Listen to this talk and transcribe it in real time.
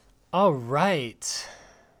All right.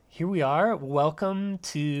 Here we are. Welcome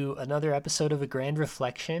to another episode of A Grand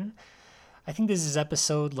Reflection. I think this is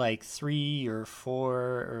episode like 3 or 4,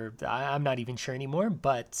 or I'm not even sure anymore,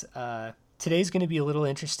 but today's going to be a little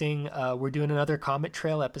interesting. We're doing another Comet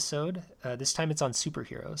Trail episode. This time it's on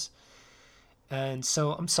superheroes. And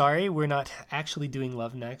so I'm sorry, we're not actually doing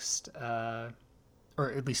Love Next, or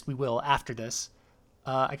at least we will after this.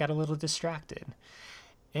 I got a little distracted.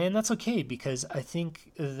 And that's okay because I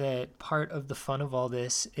think that part of the fun of all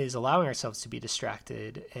this is allowing ourselves to be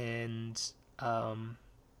distracted and um,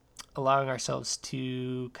 allowing ourselves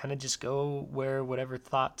to kind of just go where whatever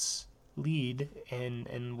thoughts lead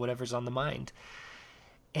and whatever's on the mind.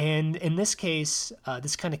 And in this case,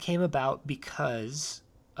 this kind of came about because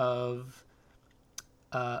of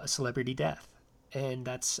a celebrity death, and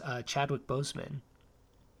that's Chadwick Boseman.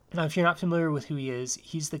 Now, if you're not familiar with who he is,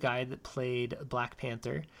 he's the guy that played Black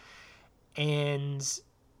Panther, and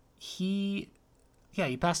he, yeah,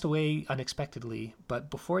 he passed away unexpectedly. But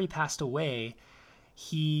before he passed away,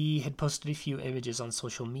 he had posted a few images on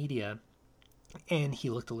social media, and he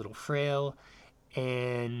looked a little frail,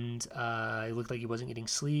 and it looked like he wasn't getting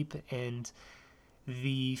sleep, and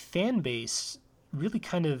the fan base really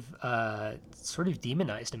kind of sort of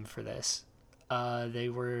demonized him for this. They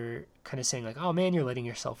were kind of saying like, "Oh man, you're letting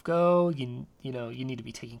yourself go. You know you need to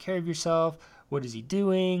be taking care of yourself. What is he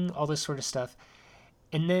doing? All this sort of stuff."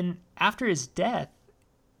 And then after his death,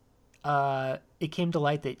 it came to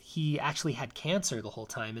light that he actually had cancer the whole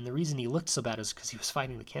time, and the reason he looked so bad is because he was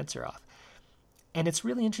fighting the cancer off. And it's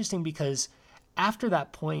really interesting because after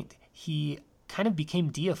that point, he kind of became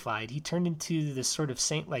deified. He turned into this sort of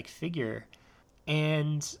saint-like figure,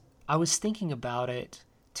 and I was thinking about it.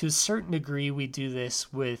 To a certain degree, we do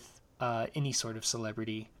this with any sort of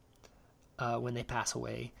celebrity when they pass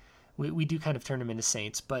away. We do kind of turn them into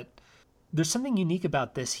saints, but there's something unique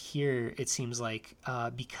about this here. It seems like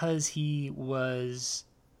because he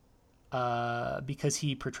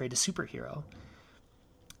portrayed a superhero,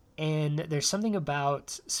 and there's something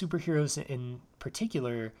about superheroes in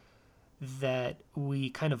particular that we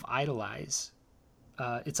kind of idolize.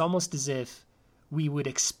 It's almost as if we would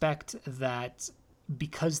expect that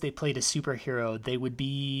because they played a superhero, they would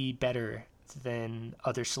be better than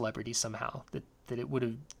other celebrities somehow, that it would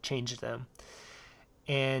have changed them.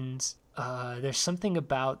 And there's something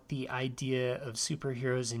about the idea of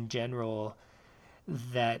superheroes in general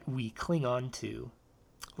that we cling on to,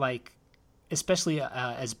 like, especially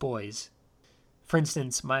as boys. For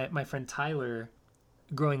instance, my friend Tyler,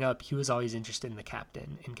 growing up, he was always interested in the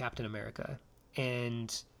Captain, in Captain America.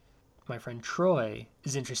 And my friend Troy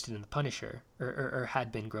is interested in the Punisher, or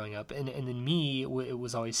had been growing up, and then me, it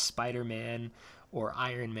was always Spider-Man or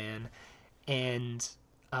Iron Man, and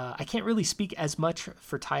I can't really speak as much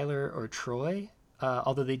for Tyler or Troy,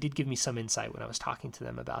 although they did give me some insight when I was talking to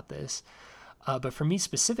them about this. But for me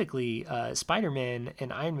specifically, Spider-Man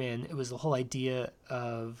and Iron Man, it was the whole idea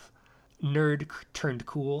of nerd turned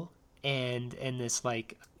cool, and this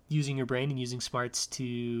like using your brain and using smarts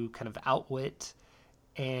to kind of outwit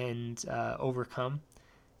and overcome.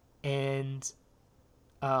 And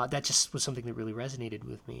that just was something that really resonated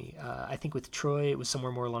with me. I think with Troy, it was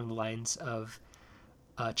somewhere more along the lines of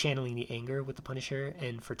channeling the anger with the Punisher,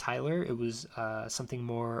 and for Tyler, it was something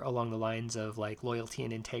more along the lines of like loyalty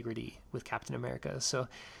and integrity with Captain America. So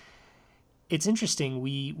it's interesting.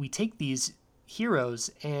 We take these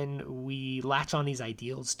heroes and we latch on these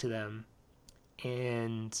ideals to them,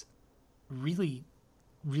 and really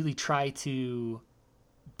try to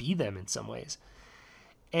be them in some ways.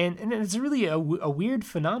 And it's really a weird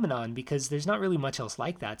phenomenon because there's not really much else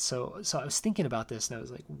like that. So I was thinking about this and I was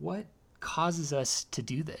like, what causes us to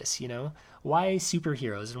do this? Why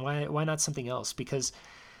superheroes and why not something else? Because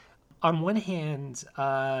on one hand,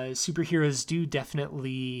 superheroes do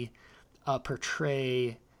definitely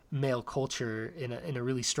portray male culture in a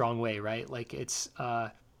really strong way, right? Like it's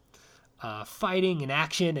fighting and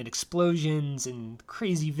action and explosions and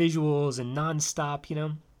crazy visuals and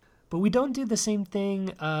nonstop. But we don't do the same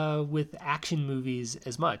thing with action movies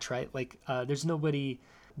as much, right? Like there's nobody.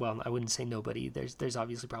 Well, I wouldn't say nobody. There's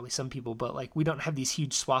obviously probably some people, but like we don't have these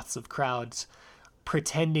huge swaths of crowds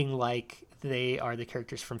pretending like they are the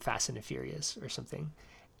characters from Fast and the Furious or something.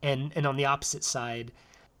 And on the opposite side,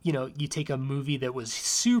 you take a movie that was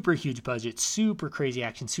super huge budget, super crazy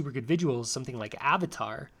action, super good visuals, something like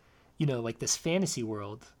Avatar, like this fantasy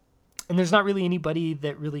world. And there's not really anybody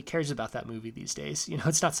that really cares about that movie these days.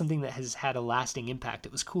 It's not something that has had a lasting impact.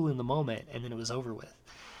 It was cool in the moment and then it was over with.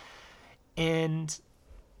 And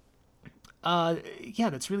yeah,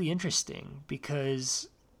 that's really interesting because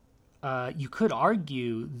you could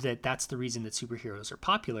argue that that's the reason that superheroes are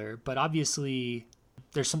popular, but obviously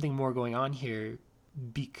there's something more going on here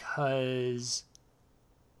because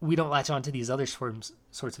we don't latch on to these other sorts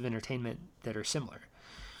of entertainment that are similar.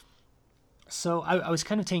 So I was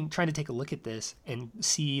kind of trying to take a look at this and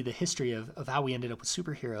see the history of how we ended up with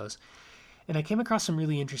superheroes. And I came across some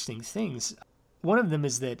really interesting things. One of them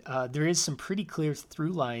is that there is some pretty clear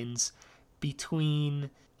through lines between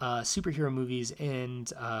superhero movies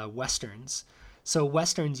and Westerns. So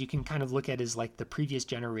Westerns you can kind of look at as like the previous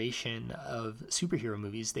generation of superhero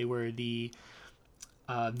movies. They were the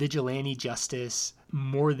vigilante justice,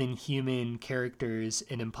 more than human characters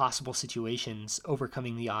in impossible situations,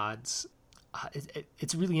 overcoming the odds.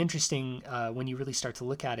 It's really interesting when you really start to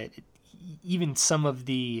look at it. Even some of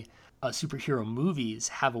the superhero movies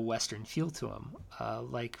have a Western feel to them.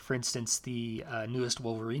 Like, for instance, the newest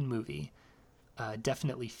Wolverine movie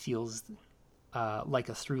definitely feels like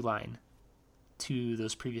a through line to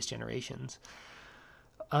those previous generations.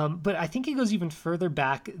 But I think it goes even further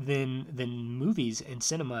back than movies and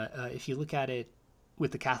cinema. If you look at it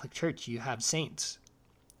with the Catholic Church, you have saints.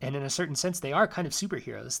 And in a certain sense, they are kind of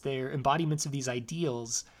superheroes. They're embodiments of these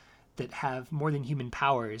ideals that have more than human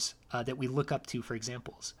powers that we look up to for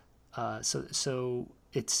examples. So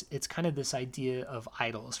it's kind of this idea of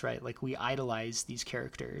idols, right? Like we idolize these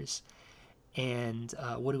characters. And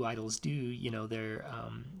what do idols do? You know, they're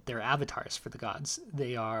avatars for the gods.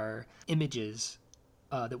 They are images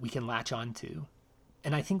that we can latch onto.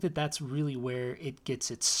 And I think that that's really where it gets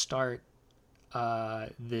its start,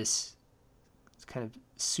 this kind of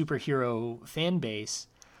superhero fan base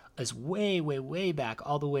is way, way, way back,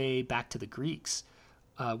 all the way back to the Greeks,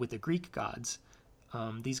 with the Greek gods.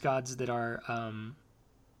 These gods that are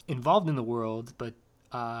involved in the world, but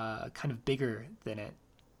kind of bigger than it.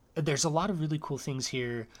 There's a lot of really cool things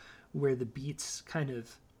here where the beats kind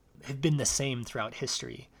of have been the same throughout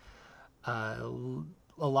history. A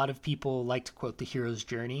lot of people like to quote The Hero's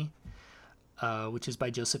Journey, which is by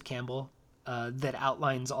Joseph Campbell, that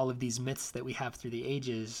outlines all of these myths that we have through the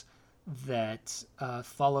ages that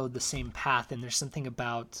follow the same path. And there's something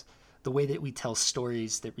about the way that we tell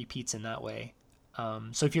stories that repeats in that way.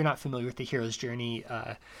 So if you're not familiar with The Hero's Journey,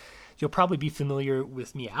 you'll probably be familiar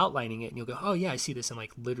with me outlining it, and you'll go, oh yeah, I see this in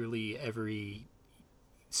like literally every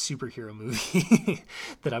superhero movie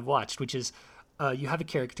that I've watched, which is you have a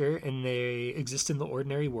character and they exist in the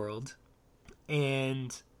ordinary world,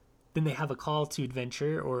 and then they have a call to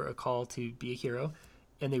adventure or a call to be a hero,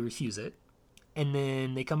 and they refuse it. And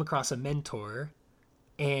then they come across a mentor,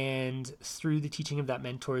 and through the teaching of that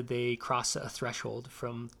mentor, they cross a threshold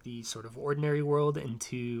from the sort of ordinary world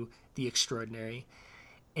into the extraordinary.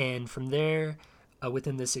 And from there,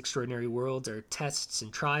 within this extraordinary world, there are tests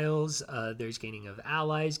and trials. There's gaining of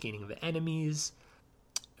allies, gaining of enemies.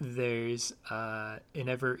 There's an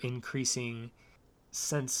ever-increasing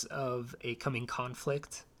sense of a coming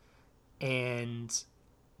conflict. And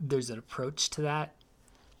there's an approach to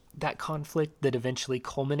that conflict that eventually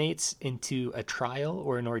culminates into a trial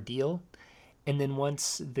or an ordeal. And then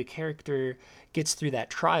once the character gets through that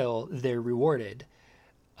trial, they're rewarded.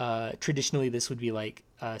 Traditionally, this would be like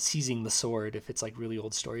seizing the sword if it's like really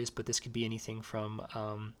old stories, but this could be anything from,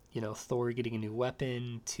 Thor getting a new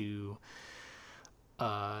weapon to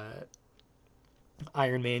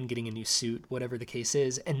Iron Man getting a new suit, whatever the case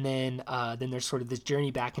is. And then there's sort of this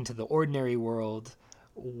journey back into the ordinary world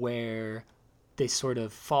where they sort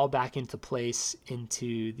of fall back into place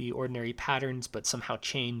into the ordinary patterns, but somehow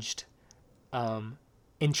changed, and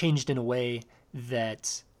changed in a way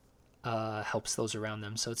that helps those around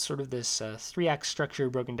them. So it's sort of this 3-act structure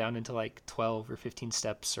broken down into like 12 or 15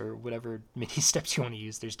 steps or whatever many steps you want to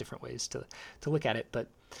use. There's different ways to look at it, but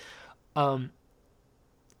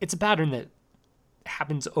it's a pattern that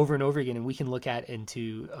happens over and over again, and we can look at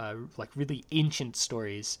into like really ancient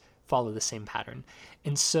stories follow the same pattern.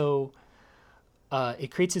 And so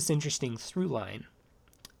it creates this interesting through line.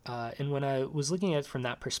 And when I was looking at it from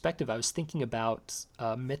that perspective, I was thinking about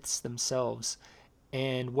myths themselves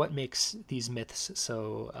and what makes these myths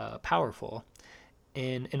so powerful.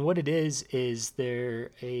 And what it is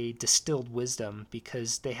they're a distilled wisdom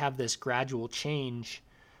because they have this gradual change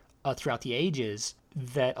throughout the ages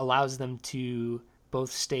that allows them to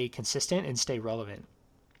both stay consistent and stay relevant.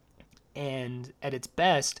 And at its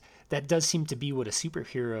best, that does seem to be what a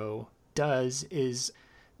superhero does, is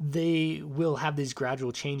they will have this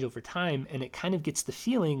gradual change over time, and it kind of gets the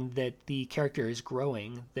feeling that the character is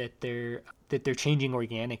growing, that they're changing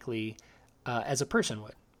organically as a person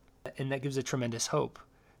would. And that gives a tremendous hope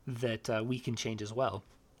that we can change as well.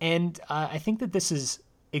 And I think that this is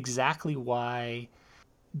exactly why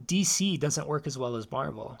DC doesn't work as well as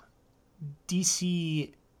Marvel.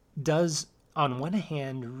 DC does, on one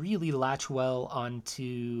hand, really latch well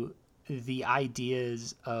onto the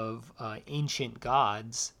ideas of ancient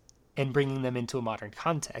gods and bringing them into a modern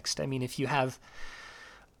context. I mean, if you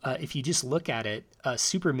just look at it,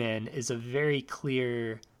 Superman is a very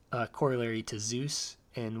clear corollary to Zeus,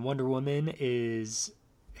 and Wonder Woman is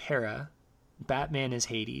Hera, Batman is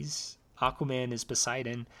Hades, Aquaman is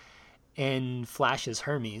Poseidon, and Flash is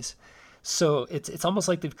Hermes. So it's almost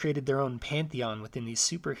like they've created their own pantheon within these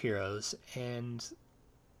superheroes, and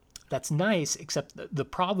that's nice. Except the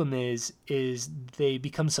problem is they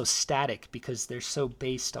become so static because they're so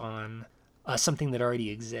based on something that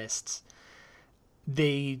already exists.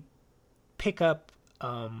 They pick up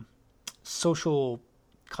social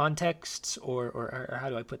contexts, or how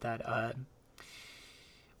do I put that?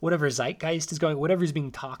 Whatever zeitgeist is going, whatever's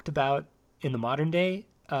being talked about in the modern day.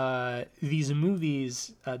 These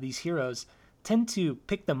movies, these heroes tend to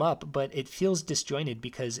pick them up, but it feels disjointed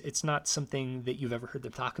because it's not something that you've ever heard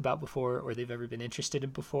them talk about before or they've ever been interested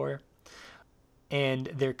in before. And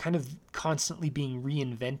they're kind of constantly being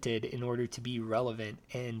reinvented in order to be relevant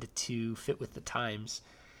and to fit with the times.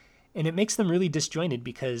 And it makes them really disjointed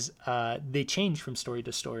because they change from story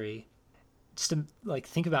to story. Just to like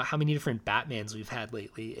think about how many different Batmans we've had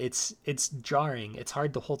lately. It's jarring. It's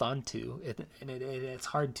hard to hold on to, and it's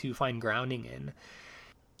hard to find grounding in.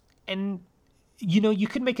 And you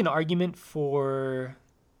could make an argument for.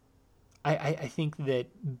 I think that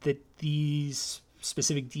these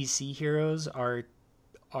specific DC heroes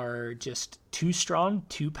are just too strong,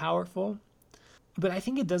 too powerful. But I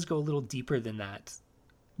think it does go a little deeper than that.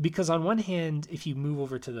 Because on one hand, if you move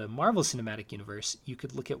over to the Marvel Cinematic Universe, you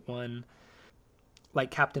could look at one like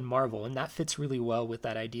Captain Marvel, and that fits really well with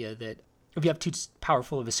that idea that if you have too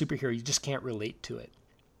powerful of a superhero, you just can't relate to it.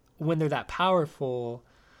 When they're that powerful,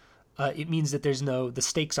 it means that the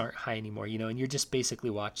stakes aren't high anymore, and you're just basically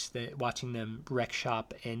watching them wreck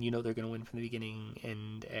shop, and they're going to win from the beginning,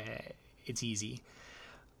 and it's easy.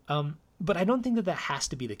 But I don't think that has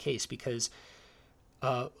to be the case because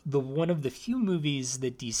the one of the few movies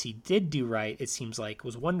that DC did do right, it seems like,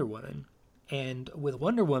 was Wonder Woman. And with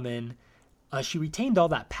Wonder Woman, she retained all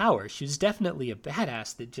that power. She was definitely a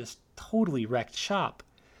badass that just totally wrecked shop.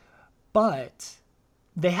 But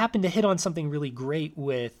they happened to hit on something really great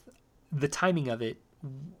with the timing of it,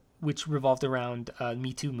 which revolved around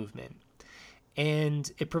Me Too movement.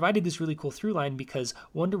 And it provided this really cool through line because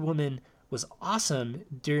Wonder Woman was awesome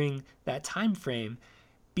during that time frame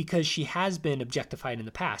because she has been objectified in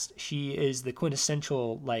the past. She is the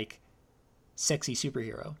quintessential, sexy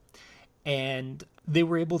superhero. And they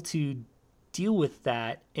were able to deal with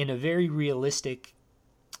that in a very realistic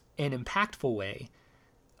and impactful way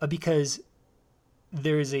because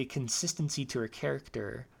there is a consistency to her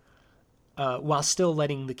character while still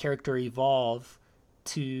letting the character evolve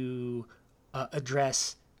to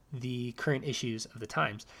address the current issues of the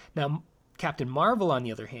times. Now, Captain Marvel, on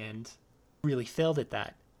the other hand, really failed at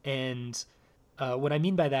that. And what I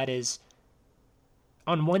mean by that is,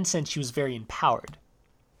 on one sense, she was very empowered.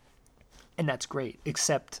 And that's great,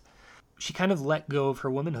 except she kind of let go of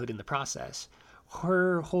her womanhood in the process.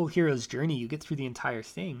 Her whole hero's journey, you get through the entire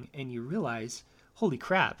thing and you realize, holy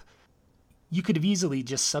crap, you could have easily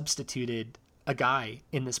just substituted a guy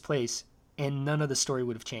in this place and none of the story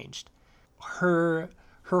would have changed. Her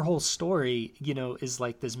whole story, is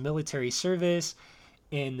like this military service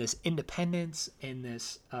and this independence and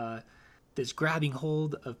this grabbing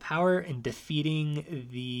hold of power and defeating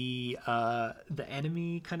the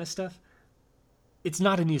enemy kind of stuff. It's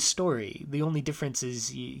not a new story. The only difference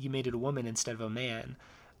is you made it a woman instead of a man.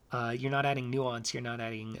 You're not adding nuance. You're not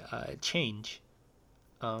adding change.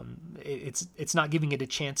 It's not giving it a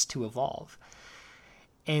chance to evolve.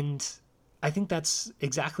 And I think that's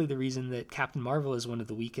exactly the reason that Captain Marvel is one of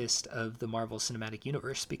the weakest of the Marvel Cinematic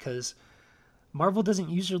Universe, because Marvel doesn't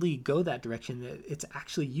usually go that direction. It's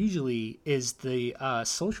actually usually is the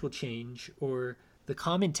social change or the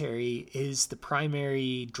commentary is the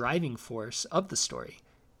primary driving force of the story.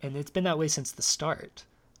 And it's been that way since the start.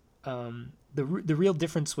 The real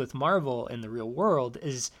difference with Marvel and the real world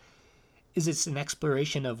is it's an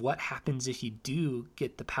exploration of what happens if you do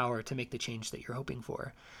get the power to make the change that you're hoping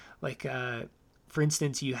for. Like, for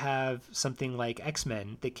instance, you have something like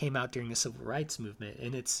X-Men that came out during the Civil Rights Movement,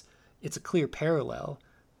 and it's a clear parallel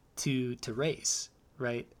to race,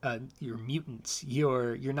 right? You're mutants.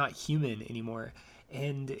 You're not human anymore.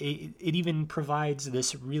 And it even provides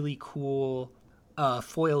this really cool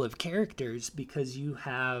foil of characters because you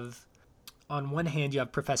have, on one hand, you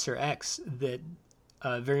have Professor X that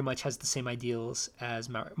very much has the same ideals as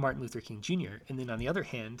Martin Luther King Jr. And then on the other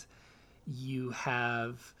hand, you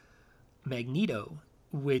have Magneto,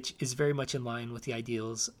 which is very much in line with the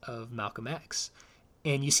ideals of Malcolm X.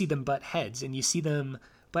 And you see them butt heads, and you see them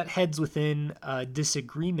butt heads within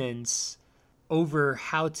disagreements over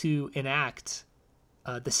how to enact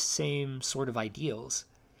the same sort of ideals.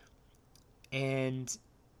 And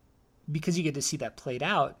because you get to see that played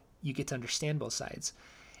out, you get to understand both sides.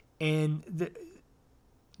 And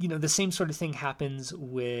the same sort of thing happens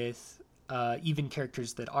with even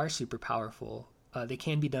characters that are super powerful. They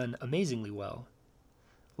can be done amazingly well.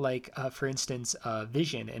 Like, for instance,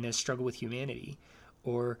 Vision and his struggle with humanity,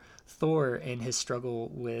 or Thor and his struggle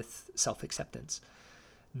with self-acceptance.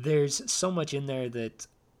 There's so much in there that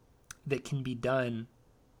can be done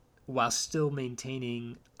while still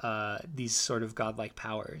maintaining these sort of godlike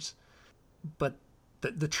powers. But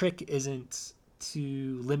the trick isn't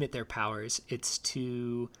to limit their powers. It's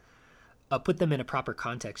to put them in a proper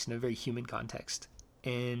context, in a very human context.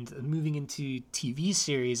 And moving into TV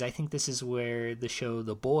series, I think this is where the show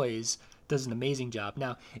The Boys does an amazing job.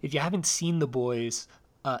 Now, if you haven't seen The Boys,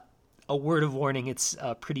 a word of warning, it's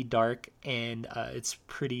pretty dark, and it's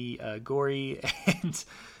pretty gory, and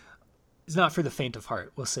it's not for the faint of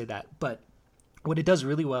heart, we'll say that. But what it does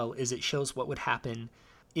really well is it shows what would happen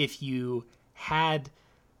if you had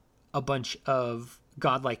a bunch of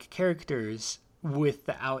godlike characters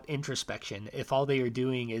without introspection, if all they are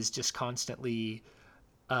doing is just constantly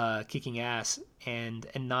kicking ass and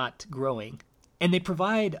not growing. And they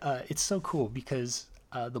provide, it's so cool because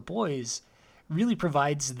The Boys really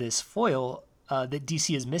provides this foil that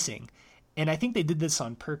DC is missing. And I think they did this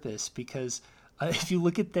on purpose because if you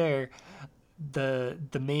look at the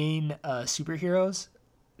main superheroes,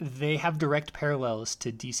 they have direct parallels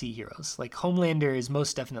to DC heroes. Like, Homelander is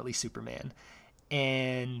most definitely Superman,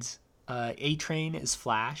 and A-Train is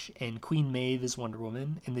Flash, and Queen Maeve is Wonder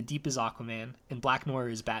Woman, and the Deep is Aquaman, and Black Noir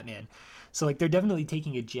is Batman. So, like, they're definitely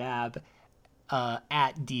taking a jab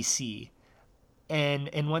at DC. And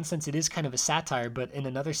in one sense, it is kind of a satire, but in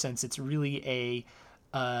another sense, it's really a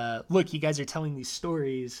look, you guys are telling these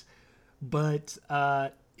stories, but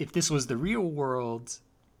if this was the real world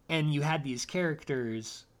and you had these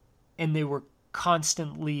characters and they were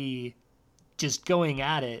constantly just going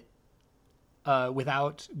at it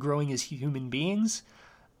without growing as human beings,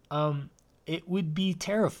 it would be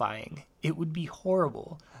terrifying. It would be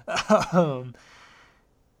horrible.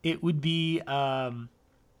 It would be,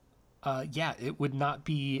 it would not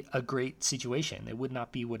be a great situation. It would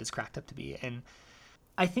not be what it's cracked up to be. And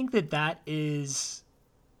I think that is,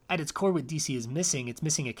 at its core, what DC is missing. It's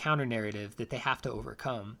missing a counter narrative that they have to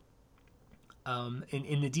overcome.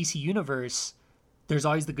 In the DC universe, there's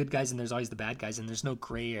always the good guys and there's always the bad guys, and there's no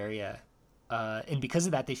gray area. And because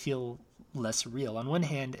of that, they feel less real. On one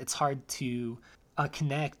hand, it's hard to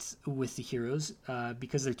connect with the heroes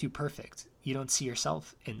because they're too perfect. You don't see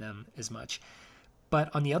yourself in them as much.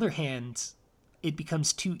 But on the other hand, it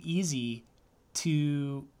becomes too easy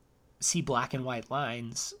to see black and white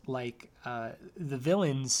lines. Like, the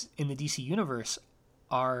villains in the DC universe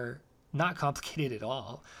are not complicated at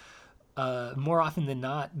all. More often than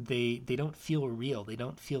not, they don't feel real. They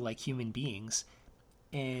don't feel like human beings.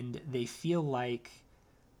 And they feel like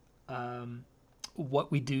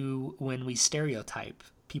what we do when we stereotype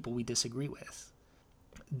people we disagree with.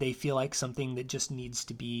 They feel like something that just needs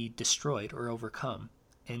to be destroyed or overcome.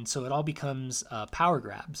 And so it all becomes power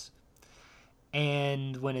grabs.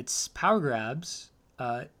 And when it's power grabs,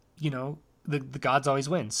 the gods always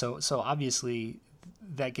win. So obviously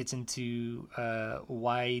that gets into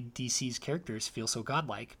why DC's characters feel so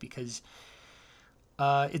godlike, because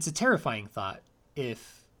it's a terrifying thought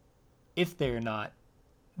if they're not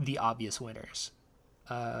the obvious winners.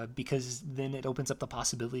 Because then it opens up the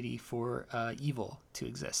possibility for evil to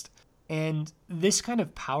exist. And this kind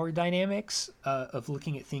of power dynamics of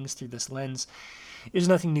looking at things through this lens is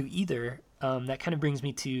nothing new either. That kind of brings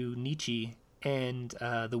me to Nietzsche and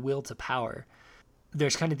the will to power.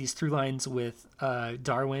 There's kind of these through lines with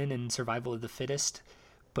Darwin and survival of the fittest,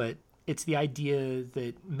 but it's the idea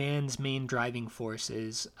that man's main driving force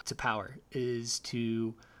is to power, is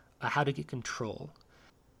to how to get control.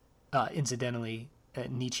 Incidentally,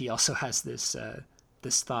 Nietzsche also has this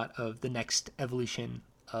thought of the next evolution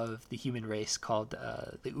of the human race called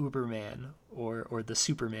the Uberman or the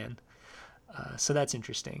Superman. So that's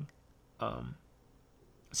interesting.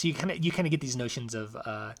 So you kind of get these notions of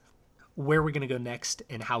where we're going to go next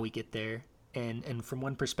and how we get there. And from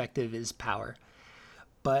one perspective is power.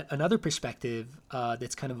 But another perspective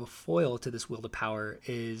that's kind of a foil to this will to power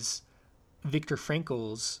is Viktor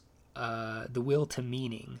Frankl's The Will to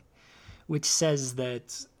Meaning, which says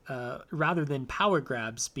that rather than power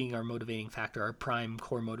grabs being our motivating factor, our prime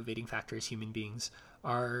core motivating factor as human beings,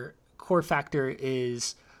 our core factor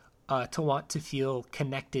is to want to feel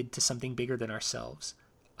connected to something bigger than ourselves,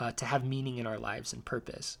 to have meaning in our lives and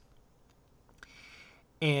purpose.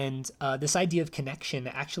 And this idea of connection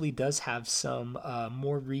actually does have some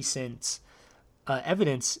more recent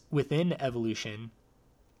evidence within evolution.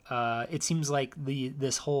 It seems like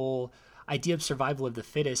this whole idea of survival of the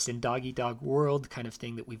fittest and dog-eat-dog world kind of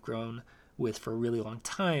thing that we've grown with for a really long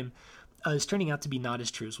time is turning out to be not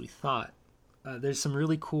as true as we thought. There's some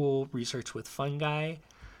really cool research with fungi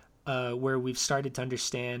where we've started to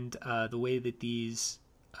understand the way that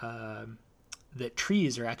that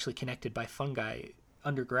trees are actually connected by fungi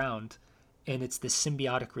underground, and it's this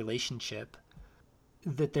symbiotic relationship,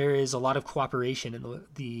 that there is a lot of cooperation in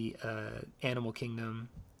the animal kingdom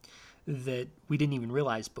that we didn't even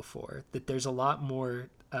realize before, that there's a lot more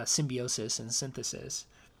symbiosis and synthesis.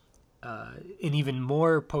 An even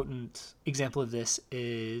more potent example of this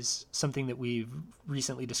is something that we've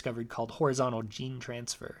recently discovered called horizontal gene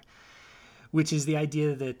transfer, which is the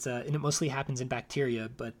idea that, and it mostly happens in bacteria,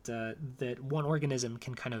 but that one organism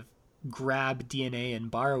can kind of grab DNA and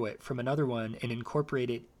borrow it from another one and incorporate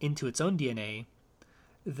it into its own DNA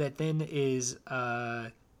that then is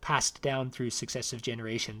passed down through successive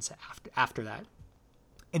generations after that.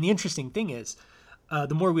 And the interesting thing is,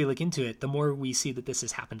 the more we look into it, the more we see that this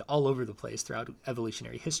has happened all over the place throughout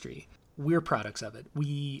evolutionary history. We're products of it.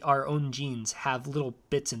 Our own genes have little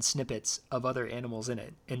bits and snippets of other animals in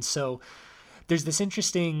it. And so there's this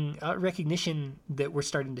interesting recognition that we're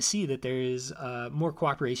starting to see that there is more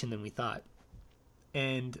cooperation than we thought.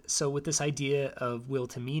 And so with this idea of will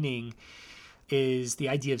to meaning is the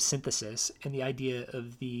idea of synthesis and the idea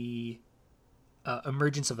of the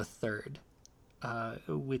emergence of a third,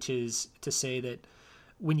 which is to say that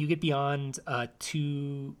when you get beyond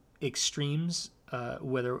two extremes,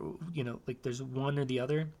 whether, like there's one or the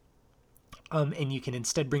other, and you can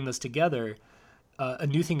instead bring those together, a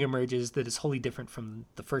new thing emerges that is wholly different from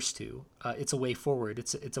the first two. It's a way forward.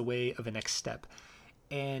 It's a way of a next step.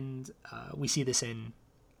 And we see this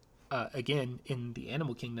again, in the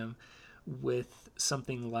animal kingdom with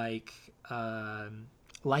something like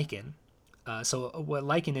lichen. So what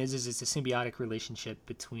lichen is it's a symbiotic relationship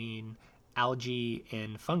between algae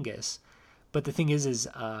and fungus. But the thing is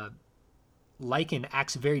lichen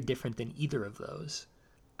acts very different than either of those.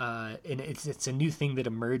 And it's a new thing that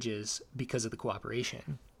emerges because of the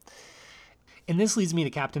cooperation. And this leads me to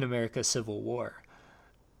Captain America: Civil War,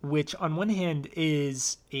 which on one hand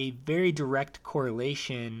is a very direct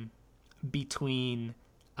correlation between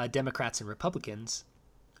Democrats and Republicans.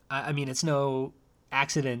 I mean, it's no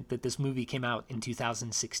accident that this movie came out in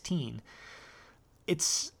 2016.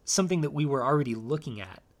 It's something that we were already looking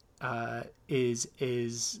at, is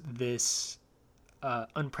this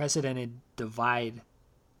unprecedented divide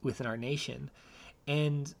within our nation.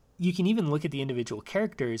 And you can even look at the individual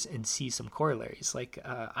characters and see some corollaries. Like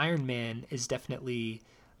Iron Man is definitely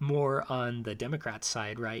more on the Democrat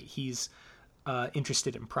side, right? He's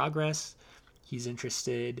interested in progress. He's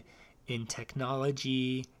interested in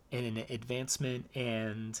technology and in advancement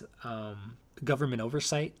and government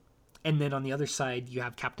oversight. And then on the other side, you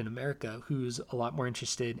have Captain America, who's a lot more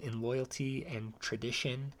interested in loyalty and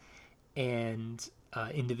tradition and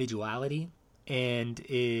individuality, and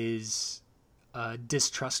is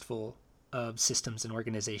distrustful of systems and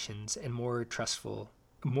organizations and more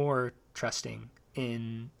trusting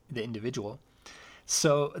in the individual.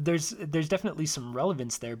 So there's definitely some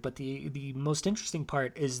relevance there, but the most interesting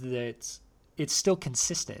part is that it's still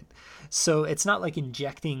consistent. So it's not like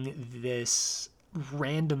injecting this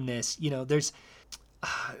randomness. There's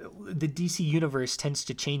the DC universe tends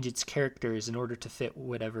to change its characters in order to fit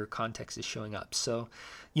whatever context is showing up. So,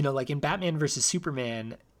 like in Batman versus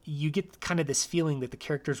Superman, you get kind of this feeling that the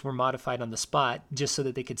characters were modified on the spot just so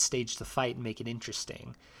that they could stage the fight and make it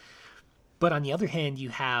interesting. But on the other hand, you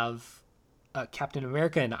have Captain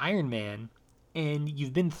America and Iron Man, and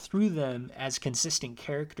you've been through them as consistent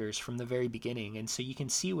characters from the very beginning. And so you can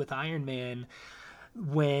see with Iron Man,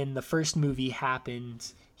 when the first movie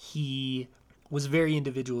happened, he was very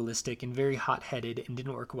individualistic and very hot-headed and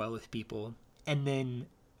didn't work well with people. And then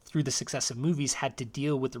through the successive movies had to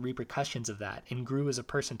deal with the repercussions of that and grew as a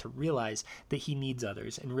person to realize that he needs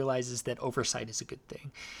others and realizes that oversight is a good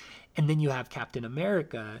thing. And then you have Captain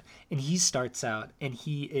America, and he starts out and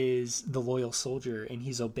he is the loyal soldier and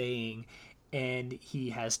he's obeying and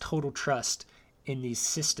he has total trust in these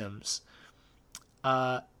systems.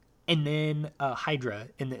 And then Hydra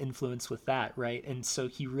and the influence with that, right? And so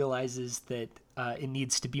he realizes that it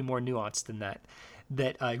needs to be more nuanced than that,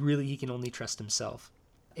 that really he can only trust himself.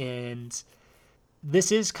 And this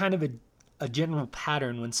is kind of a general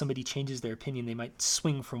pattern. When somebody changes their opinion, they might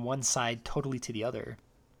swing from one side totally to the other.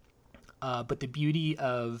 But the beauty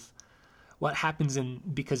of what happens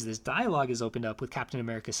because this dialogue is opened up with Captain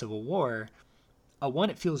America Civil War, one,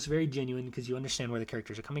 it feels very genuine because you understand where the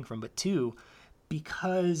characters are coming from, but two,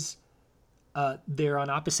 because they're on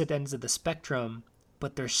opposite ends of the spectrum,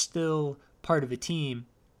 but they're still part of a team,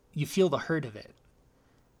 you feel the hurt of it.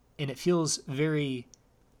 And it feels very,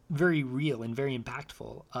 very real and very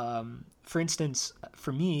impactful. For instance,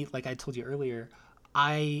 for me, like I told you earlier,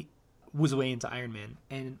 I was way into Iron Man,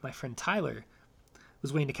 and my friend Tyler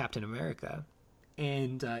was way into Captain America.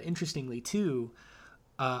 And interestingly, too,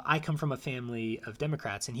 I come from a family of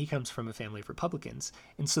Democrats, and he comes from a family of Republicans.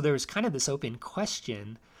 And so there was kind of this open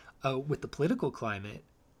question with the political climate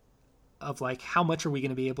of like, how much are we going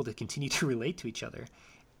to be able to continue to relate to each other?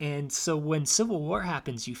 And so when Civil War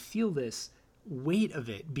happens, you feel this weight of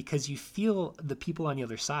it because you feel the people on the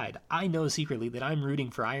other side. I know secretly that I'm rooting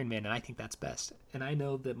for Iron Man, and I think that's best. And I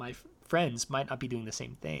know that my friends might not be doing the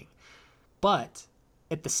same thing. But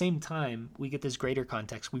at the same time, we get this greater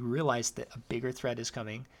context. We realize that a bigger threat is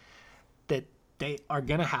coming, that they are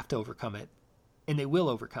going to have to overcome it, and they will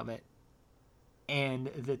overcome it, and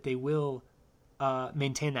that they will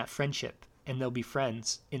maintain that friendship, and they'll be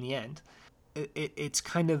friends in the end. It's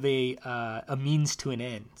kind of a means to an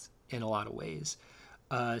end in a lot of ways.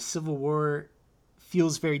 Civil War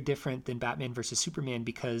feels very different than Batman versus Superman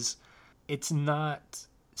because it's not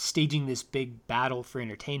staging this big battle for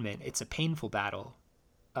entertainment. It's a painful battle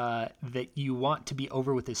that you want to be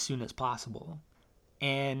over with as soon as possible.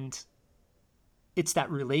 And it's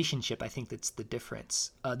that relationship, I think, that's the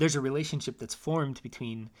difference. There's a relationship that's formed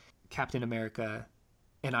between Captain America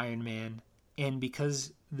and Iron Man. And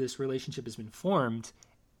because this relationship has been formed,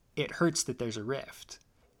 it hurts that there's a rift.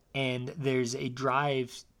 And there's a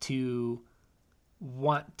drive to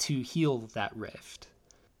want to heal that rift.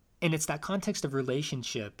 And it's that context of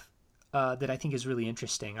relationship that I think is really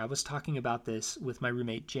interesting. I was talking about this with my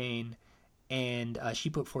roommate Jane, and she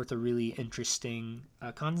put forth a really interesting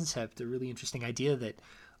concept, a really interesting idea that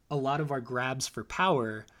a lot of our grabs for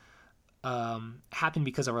power happen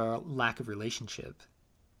because of our lack of relationship.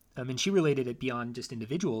 And she related it beyond just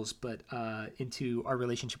individuals, but into our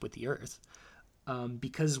relationship with the earth.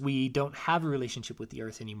 Because we don't have a relationship with the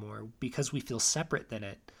earth anymore, because we feel separate than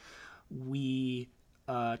it, we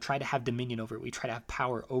try to have dominion over it. We try to have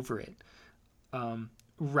power over it,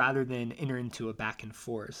 rather than enter into a back and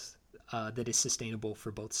forth that is sustainable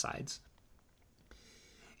for both sides.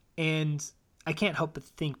 And I can't help but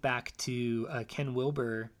think back to Ken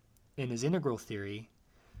Wilber in his integral theory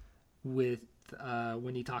with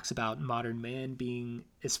when he talks about modern man being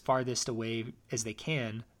as farthest away as they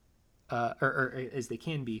can, or as they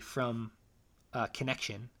can be from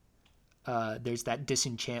connection. There's that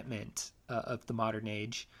disenchantment of the modern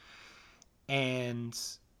age, and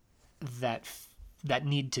that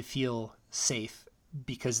need to feel safe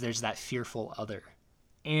because there's that fearful other.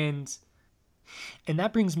 And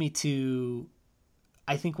that brings me to,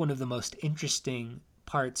 I think, one of the most interesting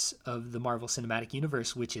parts of the Marvel Cinematic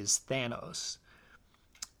Universe, which is Thanos.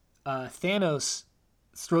 Thanos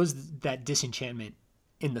throws that disenchantment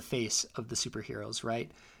in the face of the superheroes,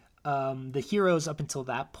 right? The heroes up until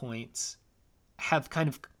that point have kind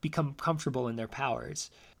of become comfortable in their powers.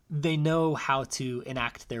 They know how to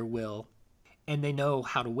enact their will, and they know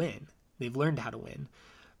how to win. They've learned how to win.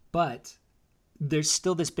 But there's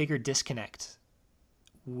still this bigger disconnect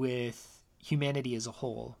with humanity as a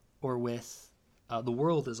whole, or with the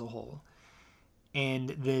world as a whole. And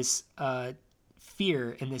this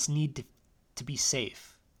fear and this need to be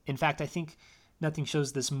safe. In fact, I think nothing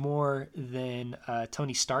shows this more than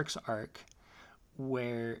Tony Stark's arc,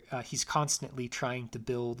 where he's constantly trying to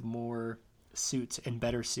build more suits and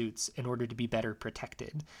better suits in order to be better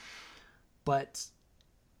protected. But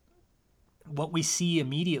what we see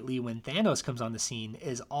immediately when Thanos comes on the scene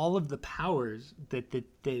is all of the powers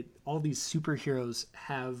that all these superheroes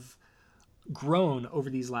have grown over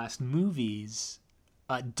these last movies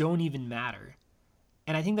don't even matter.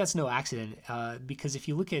 And I think that's no accident, because if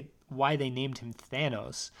you look at why they named him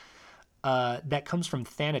Thanos, that comes from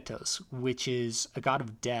Thanatos, which is a god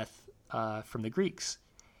of death from the Greeks.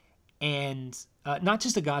 And not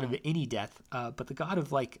just a god of any death, but the god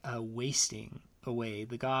of wasting away,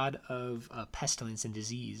 the god of pestilence and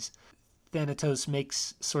disease. Thanatos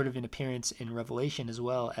makes sort of an appearance in Revelation as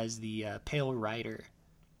well as the Pale Rider,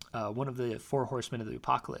 one of the four horsemen of the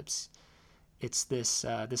apocalypse. It's this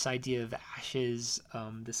idea of ashes,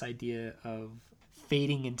 this idea of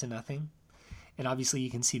fading into nothing. And obviously you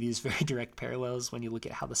can see these very direct parallels when you look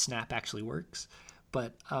at how the snap actually works.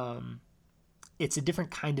 But it's a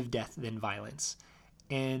different kind of death than violence.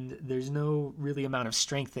 And there's no really amount of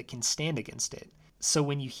strength that can stand against it. So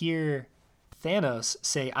when you hear Thanos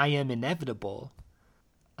say, "I am inevitable,"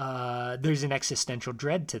 there's an existential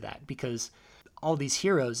dread to that, because all these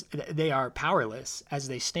heroes, they are powerless as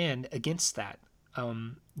they stand against that.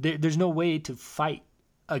 There's no way to fight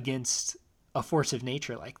against a force of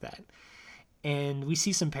nature like that. And we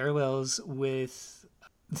see some parallels with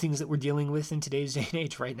things that we're dealing with in today's day and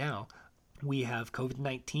age right now. We have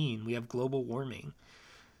COVID-19, we have global warming,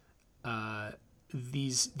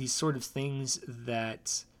 these sort of things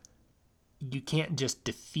that you can't just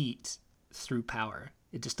defeat through power.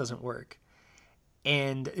 It just doesn't work.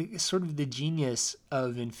 And sort of the genius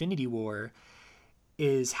of Infinity War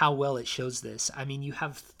is how well it shows this. I mean, you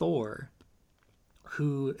have Thor,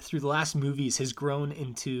 who through the last movies has grown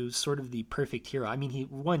into sort of the perfect hero. I mean,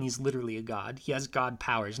 he's literally a god. He has god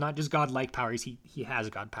powers, not just god-like powers. He has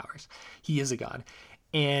god powers. He is a god.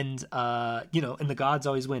 And, and the gods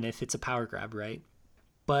always win if it's a power grab, right?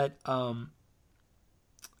 But, I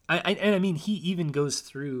mean, he even goes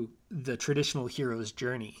through the traditional hero's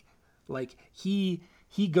journey. Like, he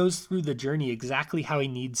goes through the journey exactly how he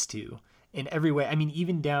needs to in every way. I mean,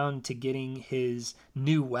 even down to getting his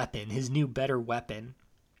new weapon, his new better weapon.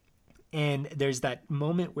 And there's that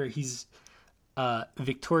moment where he's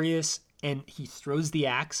victorious and he throws the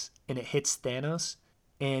axe and it hits Thanos,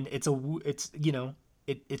 and it's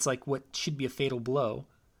like what should be a fatal blow,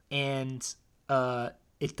 and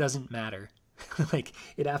it doesn't matter. Like,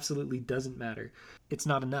 it absolutely doesn't matter. It's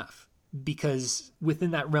not enough, because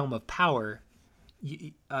within that realm of power,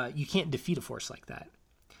 you can't defeat a force like that.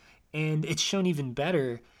 And it's shown even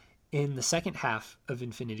better in the second half of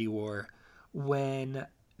Infinity War, when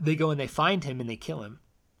they go and they find him and they kill him.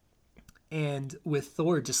 And with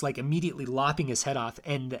Thor just like immediately lopping his head off,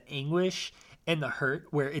 and the anguish and the hurt,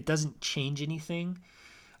 where it doesn't change anything,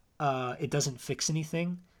 it doesn't fix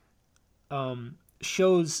anything,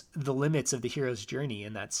 shows the limits of the hero's journey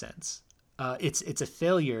in that sense. It's a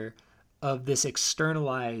failure of this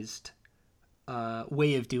externalized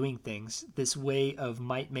way of doing things, this way of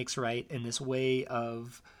might makes right, and this way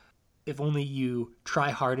of, if only you try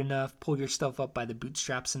hard enough, pull yourself up by the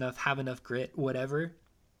bootstraps enough, have enough grit, whatever.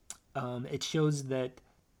 It shows that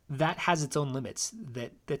has its own limits,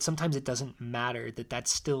 that sometimes it doesn't matter, that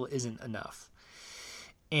still isn't enough.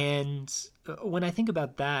 And when I think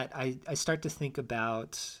about that, I start to think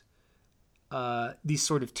about these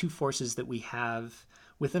sort of two forces that we have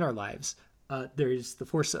within our lives. There's the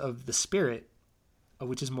force of the spirit,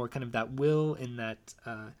 which is more kind of that will and that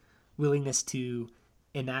willingness to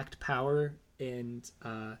enact power and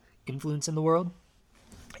influence in the world.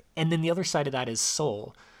 And then the other side of that is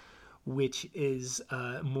soul, which is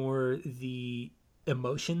more the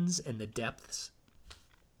emotions and the depths.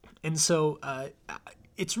 And so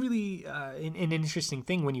it's really an interesting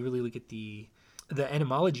thing when you really look at the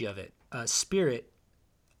etymology of it. Spirit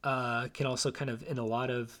can also kind of, in a lot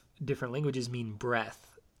of different languages, mean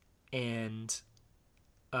breath. And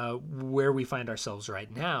where we find ourselves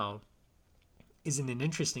right now is in an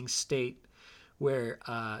interesting state where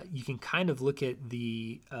you can kind of look at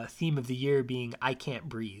the theme of the year being "I can't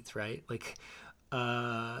breathe," right? Like,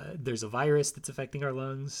 there's a virus that's affecting our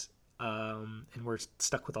lungs, and we're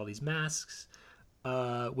stuck with all these masks.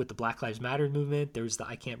 With the Black Lives Matter movement, there's the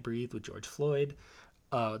 "I can't breathe" with George Floyd.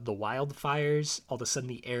 The wildfires, all of a sudden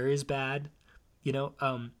the air is bad.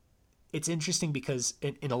 It's interesting because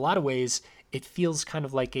in a lot of ways, it feels kind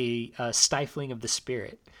of like a stifling of the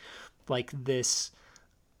spirit, like this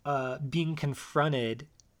being confronted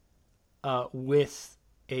with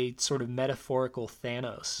a sort of metaphorical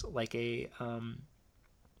Thanos, like a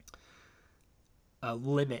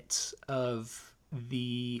limits of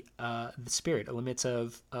the spirit, a limits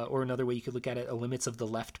of, or another way you could look at it, a limits of the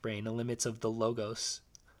left brain, a limits of the logos,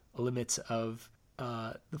 a limits of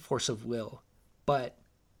the force of will. But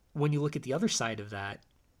when you look at the other side of that,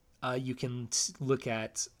 you can look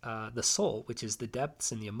at the soul, which is the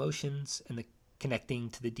depths and the emotions and the connecting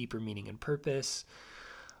to the deeper meaning and purpose.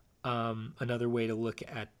 Another way to look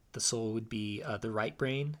at the soul would be the right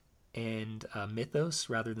brain and mythos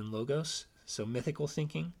rather than logos, so mythical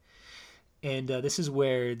thinking. And this is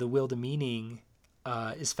where the will to meaning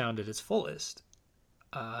is found at its fullest.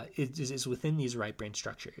 It is within these right brain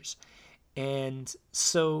structures. And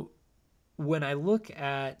so when I look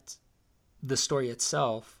at the story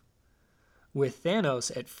itself, with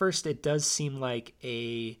Thanos, at first it does seem like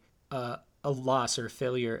a loss or a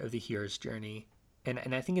failure of the hero's journey.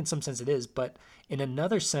 And I think in some sense it is, but in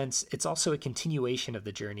another sense, it's also a continuation of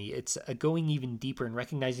the journey. It's a going even deeper and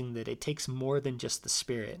recognizing that it takes more than just the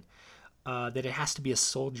spirit. that it has to be a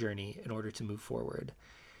soul journey in order to move forward.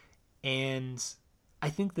 And I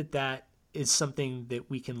think that that is something that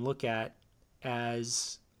we can look at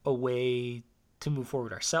as a way to move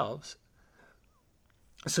forward ourselves.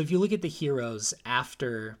 So if you look at the heroes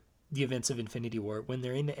after the events of Infinity War, when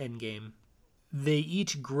they're in the Endgame, they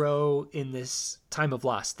each grow in this time of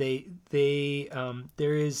loss. There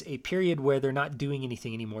is a period where they're not doing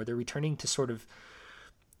anything anymore. They're returning to sort of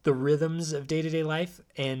the rhythms of day-to-day life,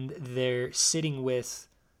 and they're sitting with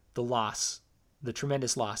the loss, the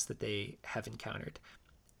tremendous loss that they have encountered.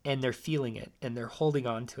 And they're feeling it, and they're holding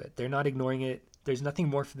on to it. They're not ignoring it. There's nothing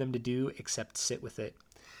more for them to do except sit with it.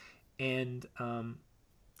 And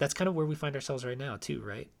that's kind of where we find ourselves right now, too,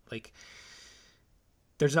 right? Like,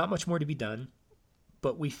 there's not much more to be done,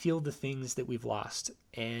 but we feel the things that we've lost.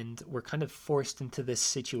 And we're kind of forced into this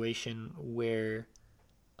situation where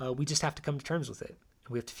we just have to come to terms with it.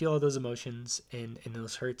 We have to feel all those emotions and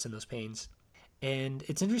those hurts and those pains. And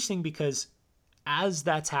it's interesting because as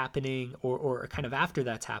that's happening, or kind of after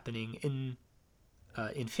that's happening in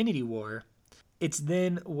Infinity War, it's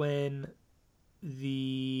then when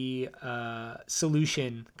the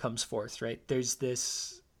solution comes forth, right? There's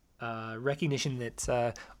this recognition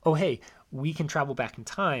that, oh, hey, we can travel back in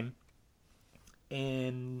time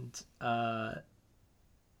and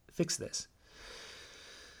fix this.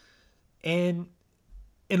 And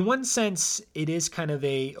in one sense, it is kind of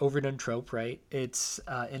a overdone trope, right? It's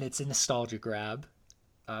and it's a nostalgia grab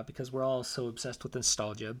because we're all so obsessed with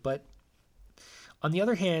nostalgia. But on the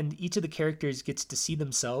other hand, each of the characters gets to see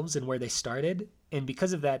themselves and where they started, and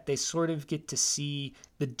because of that, they sort of get to see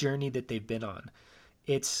the journey that they've been on.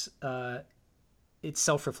 It's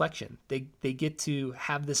self-reflection. They get to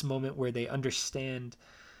have this moment where they understand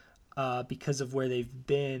because of where they've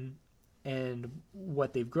been and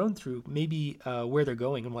what they've grown through, maybe where they're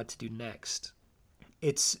going and what to do next.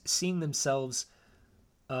 It's seeing themselves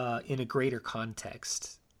in a greater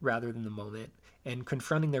context rather than the moment, and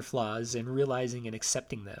confronting their flaws and realizing and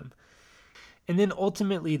accepting them. And then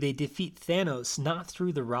ultimately they defeat Thanos not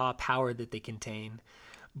through the raw power that they contain,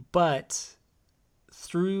 but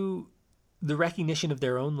through the recognition of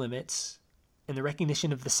their own limits and the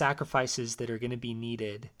recognition of the sacrifices that are going to be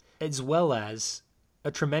needed, as well as a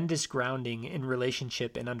tremendous grounding in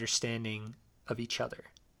relationship and understanding of each other.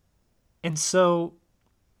 And so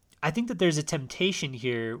I think that there's a temptation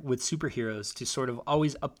here with superheroes to sort of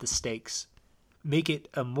always up the stakes, make it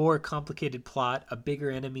a more complicated plot, a bigger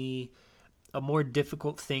enemy, a more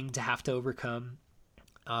difficult thing to have to overcome.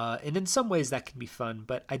 And in some ways that can be fun,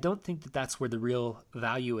 but I don't think that that's where the real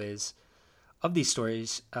value is of these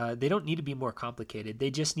stories. They don't need to be more complicated. They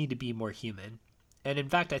just need to be more human. And in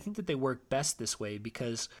fact, I think that they work best this way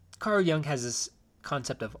because Carl Jung has this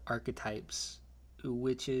concept of archetypes,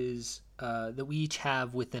 which is that we each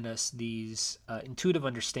have within us these intuitive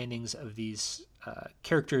understandings of these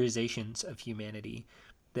characterizations of humanity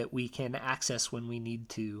that we can access when we need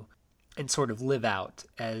to and sort of live out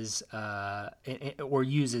as or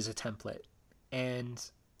use as a template. And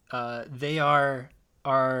they are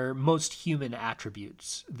our most human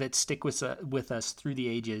attributes that stick with us through the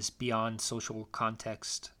ages beyond social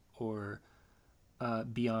context or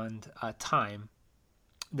beyond time.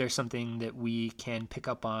 There's something that we can pick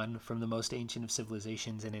up on from the most ancient of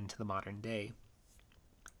civilizations and into the modern day.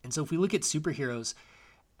 And so if we look at superheroes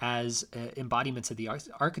as embodiments of the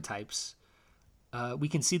archetypes, we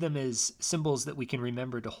can see them as symbols that we can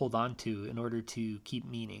remember to hold on to in order to keep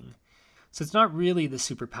meaning. So it's not really the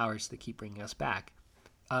superpowers that keep bringing us back.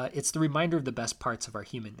 It's the reminder of the best parts of our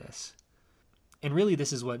humanness. And really,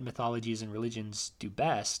 this is what mythologies and religions do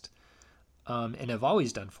best and have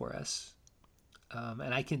always done for us.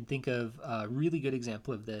 And I can think of a really good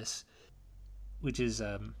example of this, which is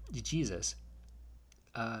Jesus.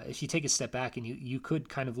 If you take a step back and you could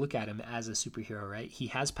kind of look at him as a superhero, right? He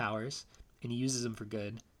has powers and he uses them for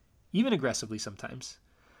good, even aggressively sometimes.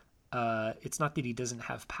 It's not that he doesn't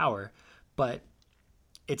have power, but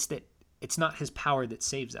it's that it's not his power that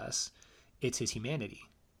saves us. It's his humanity.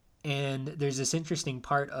 And there's this interesting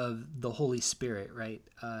part of the Holy Spirit, right?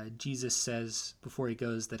 Jesus says before he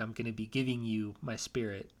goes that I'm going to be giving you my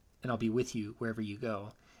Spirit and I'll be with you wherever you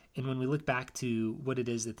go. And when we look back to what it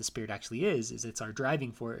is that the Spirit actually is it's our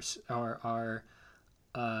driving force, our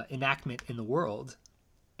enactment in the world.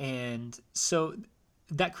 And so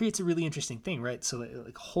that creates a really interesting thing, right? So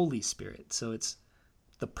like Holy Spirit. So it's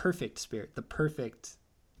the perfect Spirit, the perfect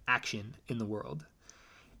action in the world.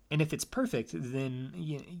 And if it's perfect,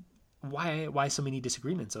 then why so many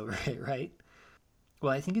disagreements over it, right?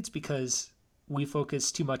 Well, I think it's because we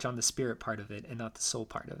focus too much on the spirit part of it and not the soul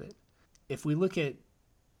part of it. If we look at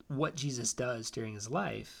what Jesus does during his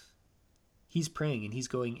life, He's praying and he's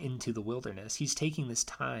going into the wilderness. He's taking this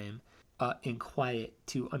time in quiet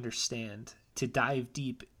to understand, to dive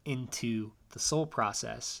deep into the soul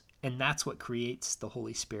process. And that's what creates the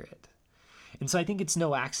Holy Spirit. And so I think it's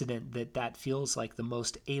no accident that that feels like the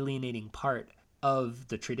most alienating part of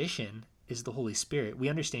the tradition is the Holy Spirit. We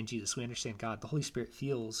understand Jesus. We understand God. The Holy Spirit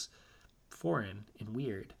feels foreign and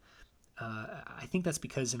weird. I think that's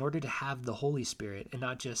because in order to have the Holy Spirit and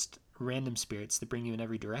not just random spirits that bring you in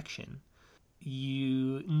every direction,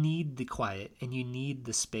 you need the quiet and you need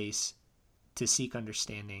the space to seek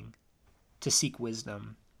understanding, to seek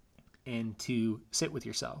wisdom, and to sit with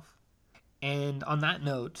yourself. And on that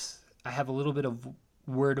note, I have a little bit of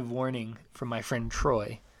word of warning from my friend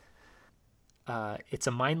Troy. It's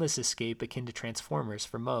a mindless escape akin to Transformers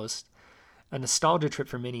for most, a nostalgia trip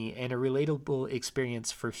for many, and a relatable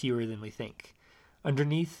experience for fewer than we think.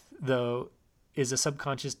 Underneath, though, is a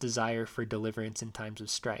subconscious desire for deliverance in times of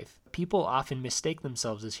strife. People often mistake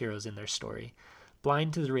themselves as heroes in their story,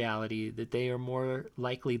 blind to the reality that they are more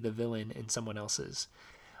likely the villain in someone else's.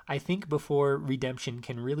 I think before redemption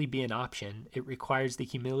can really be an option, it requires the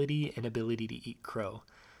humility and ability to eat crow.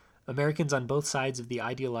 Americans on both sides of the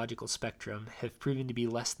ideological spectrum have proven to be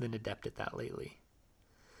less than adept at that lately.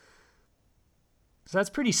 So that's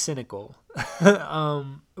pretty cynical,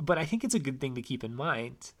 but I think it's a good thing to keep in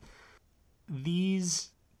mind.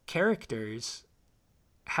 These characters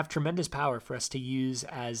have tremendous power for us to use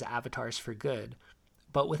as avatars for good,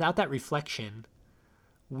 but without that reflection,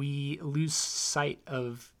 we lose sight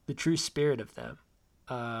of the true spirit of them.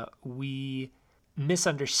 We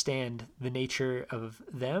misunderstand the nature of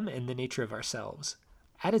them and the nature of ourselves.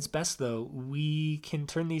 At its best, though, we can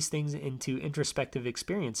turn these things into introspective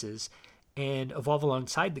experiences and evolve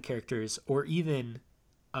alongside the characters, or even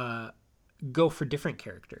go for different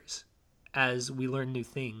characters as we learn new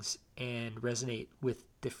things and resonate with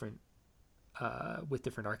different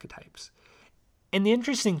archetypes. And the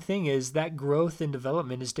interesting thing is that growth and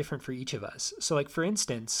development is different for each of us. So, like, for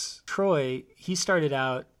instance, Troy, he started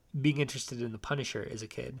out being interested in the Punisher as a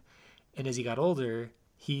kid. And as he got older,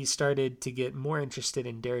 he started to get more interested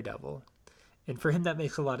in Daredevil. And for him, that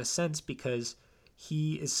makes a lot of sense because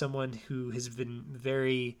he is someone who has been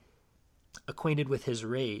very acquainted with his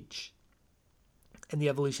rage. And the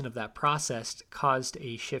evolution of that process caused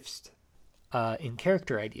a shift in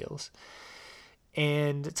character ideals.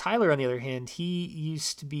 And Tyler, on the other hand, he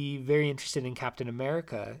used to be very interested in Captain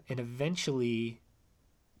America and eventually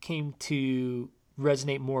came to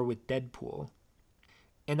resonate more with Deadpool.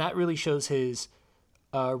 And that really shows his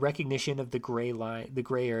recognition of the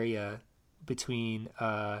gray area between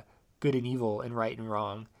good and evil and right and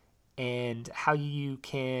wrong, and how you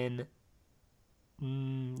can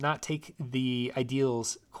not take the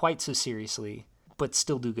ideals quite so seriously, but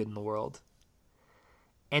still do good in the world.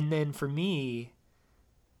 And then for me,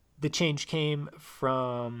 the change came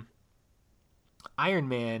from Iron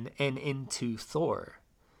Man and into Thor.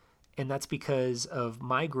 And that's because of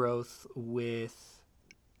my growth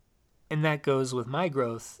and that goes with my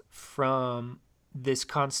growth from this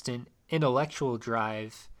constant intellectual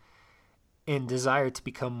drive and desire to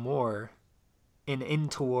become more and in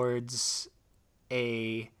towards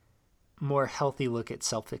a more healthy look at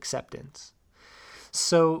self-acceptance.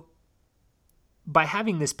 So by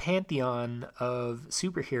having this pantheon of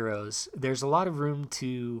superheroes, there's a lot of room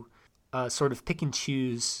to sort of pick and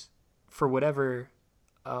choose for whatever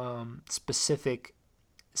specific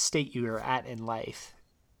state you are at in life.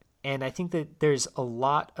 And I think that there's a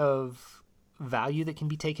lot of value that can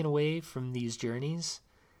be taken away from these journeys.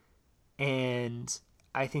 And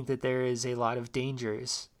I think that there is a lot of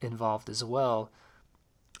dangers involved as well.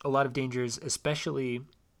 A lot of dangers, especially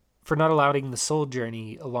for not allowing the soul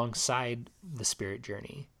journey alongside the spirit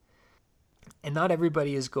journey. And not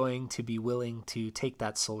everybody is going to be willing to take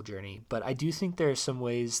that soul journey, but I do think there are some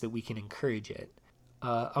ways that we can encourage it.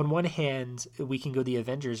 On one hand, we can go the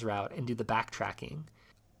Avengers route and do the backtracking.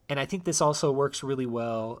 And I think this also works really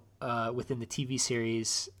well within the TV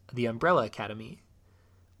series The Umbrella Academy,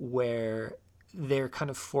 where they're kind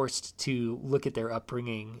of forced to look at their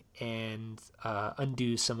upbringing and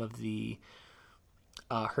undo some of the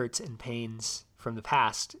hurts and pains from the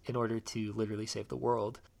past in order to literally save the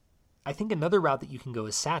world. I think another route that you can go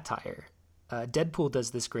is satire. Deadpool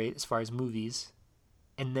does this great as far as movies.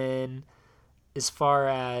 And then as far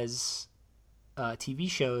as TV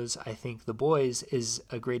shows, I think The Boys is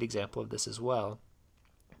a great example of this as well.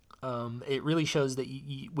 It really shows that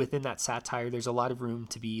within that satire, there's a lot of room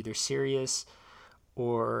to be either serious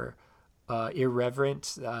or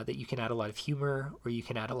irreverent, that you can add a lot of humor or you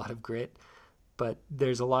can add a lot of grit. But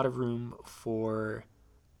there's a lot of room for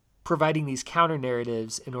providing these counter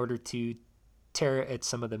narratives in order to tear at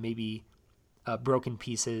some of the maybe broken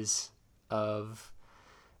pieces of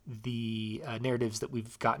the narratives that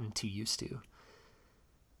we've gotten too used to.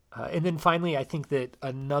 And then finally, I think that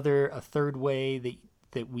a third way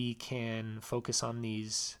that we can focus on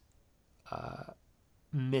these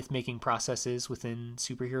myth making processes within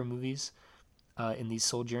superhero movies in these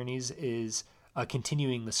soul journeys is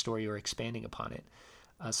continuing the story or expanding upon it.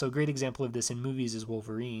 So a great example of this in movies is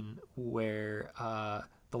Wolverine, where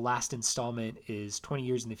the last installment is 20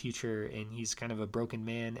 years in the future, and he's kind of a broken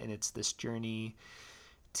man, and it's this journey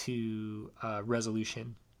to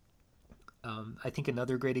resolution. I think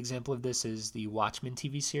another great example of this is the Watchmen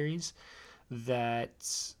TV series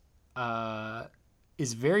that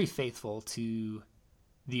is very faithful to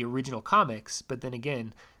the original comics, but then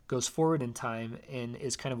again goes forward in time and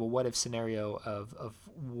is kind of a what if scenario of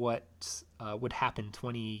what would happen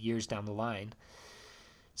 20 years down the line.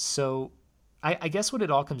 So I guess what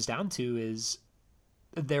it all comes down to is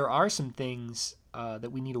there are some things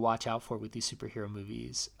that we need to watch out for with these superhero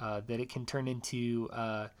movies, that it can turn into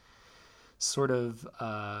sort of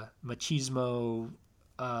machismo,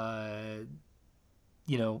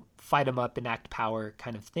 fight them up, enact power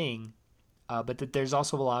kind of thing, but that there's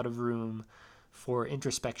also a lot of room for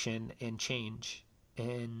introspection and change.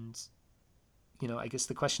 And I guess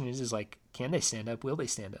the question is like, can they stand up? Will they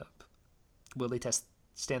stand up? Will they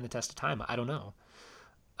stand the test of time? I don't know.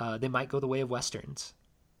 They might go the way of westerns.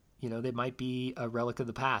 They might be a relic of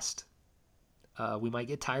the past. We might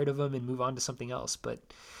get tired of them and move on to something else. But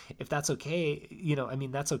if that's okay,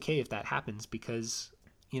 that's okay if that happens, because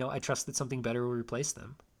I trust that something better will replace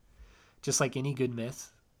them. Just like any good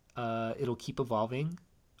myth, it'll keep evolving,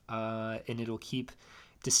 and it'll keep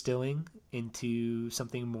distilling into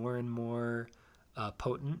something more and more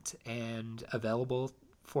potent and available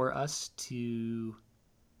for us to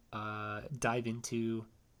dive into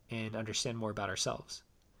and understand more about ourselves.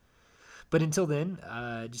 But until then,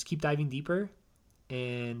 just keep diving deeper,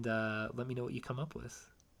 and let me know what you come up with.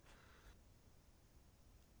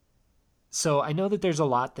 So I know that there's a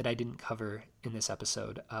lot that I didn't cover in this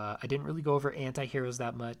episode. I didn't really go over anti-heroes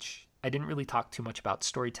that much. I didn't really talk too much about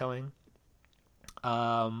storytelling.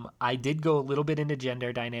 I did go a little bit into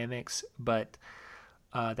gender dynamics, but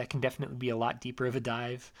that can definitely be a lot deeper of a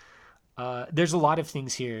dive. There's a lot of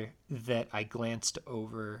things here that I glanced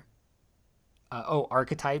over.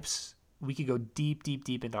 Archetypes. We could go deep, deep,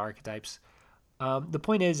 deep into archetypes. The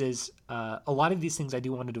point is a lot of these things I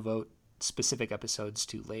do want to devote specific episodes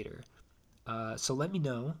to later. So let me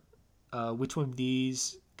know which one of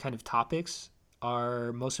these kind of topics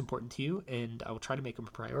are most important to you, and I will try to make them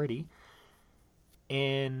a priority.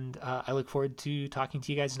 And I look forward to talking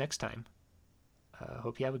to you guys next time.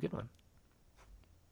 Hope you have a good one.